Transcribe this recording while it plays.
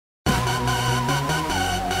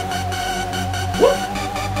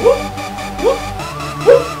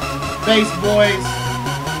bass boys,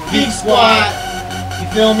 Geek Squad, you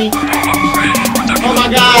feel me? Oh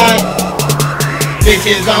my god.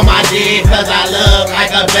 Bitches on my dick cause I look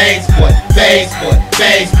like a bass boy, bass boy,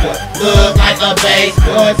 bass boy, look like a bass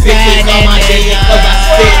boy. Bitches on my dick cause I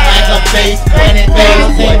spit like a bass boy,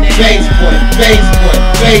 bass boy, bass boy, bass boy,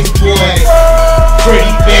 bass boy.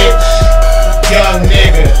 Pretty bitch, young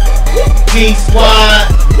nigga, Geek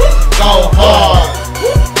Squad, go hard.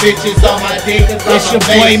 Bitches on my dick cause I'm a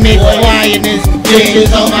bass boy. Bitches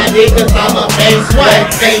on my dick cause I'm a bass boy,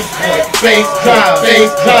 bass boy, bass drive, bass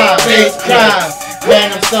drive, bass drive.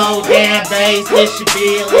 Man, I'm so damn bass, this should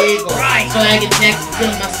be illegal. So I get next to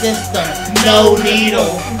my system, no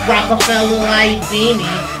needle. Rockefeller like beanie,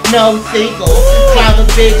 no seagull. Drive a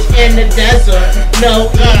bitch in the desert, no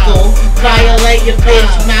eagle. Violate your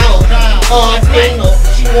bitch mouth, all tingle.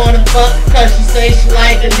 She wanna fuck cause she say she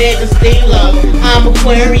like a nigga steelo. I'm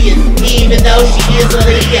Aquarius, even though she is a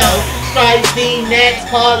Leo. Stripes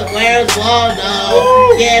V-necks, call it Where's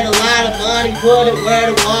Waldo. Get a lot of money, put it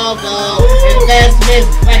where the wall go.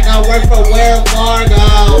 Investments like I work for Wells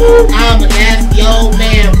Fargo. I'm a nasty old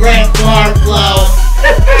man, Brett Barflow.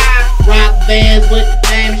 Rock bands with the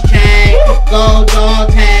famous chain. Gold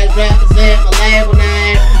dog tags represent my label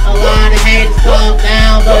name. A lot of haters talk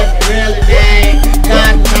down, but they really ain't.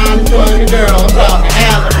 Got the knowledge for the girl, I'm talking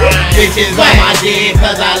hella. Bitches on my dick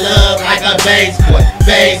cause I look like a bass boy,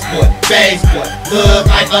 bass boy, bass boy, look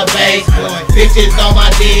like a bass boy. Bitches on my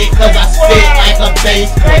dick cause I spit like a bass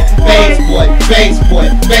boy, bass boy, bass boy,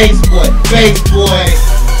 bass boy, bass boy.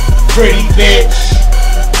 Pretty bitch,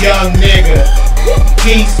 young nigga,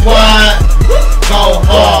 Geek Squad, go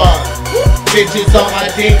hard. Bitches on my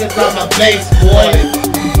dick cause I'm a bass boy.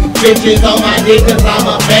 Bitches on my dick cause I'm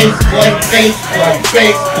a bass boy, bass boy,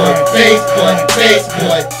 bass boy, bass boy, bass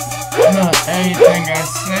boy. Look, everything I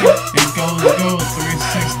say, it goes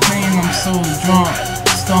 316, I'm so drunk,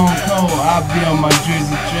 stone cold, I be on my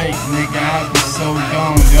Jersey Drake, nigga, I be so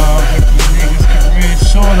gone, y'all, but you niggas career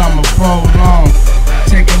short, I'm a prolong,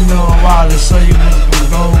 take a little while to show you what's gonna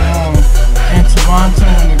go on, in Toronto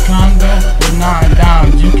in the condo, with 9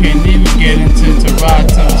 dimes, you can't even get into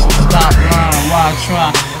Toronto, so stop lying, why try,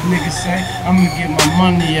 niggas say, I'ma get my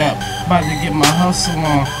money up, about to get my hustle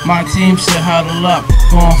on, my team should huddle up,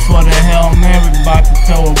 going for the Hail Mary, about to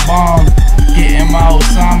throw a bomb. Getting my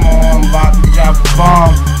Osama on, about to drop a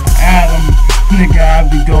bomb. Adam, nigga, I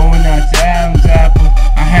be going out to Adam's apple.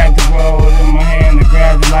 I had to roll it in my hand to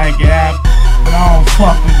grab it like an apple. But I don't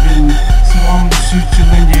fuck with dude, so I'ma shoot you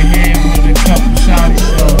in your head with a couple shotty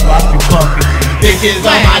shells like a bucket. Bitches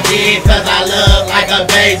on my dick cause I look like a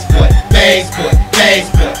bass boy, bass boy,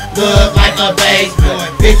 bass boy, look like a bass boy.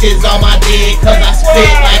 Bitches on my dick cause I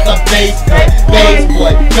spit like a bass boy, bass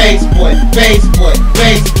boy, bass boy, bass boy,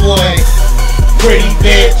 bass boy. Pretty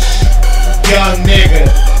bitch, young nigga,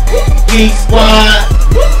 Geek Squad,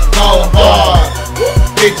 go hard.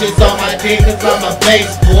 Bitches on my dick cause I'm a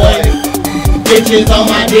bass boy. Bitches on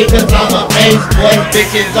my dick cause I'm a bass boy.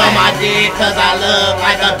 Bitches on my dick cause I look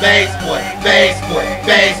like a bass boy, bass boy,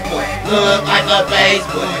 bass boy, look like a bass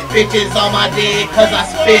boy. Bitches on my dick cause I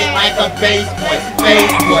spit like a bass boy, bass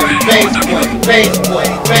boy, bass boy, bass boy,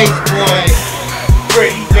 bass boy.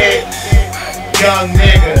 Pretty bitch, young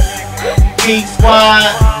nigga, Geek Squad,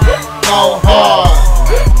 go hard.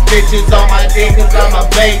 Bitches on my dick cause I'm a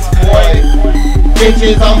bass boy.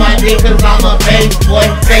 Bitches on my dick cause I'm a bass boy,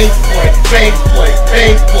 bass boy, bass boy,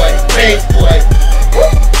 bass boy, bass boy.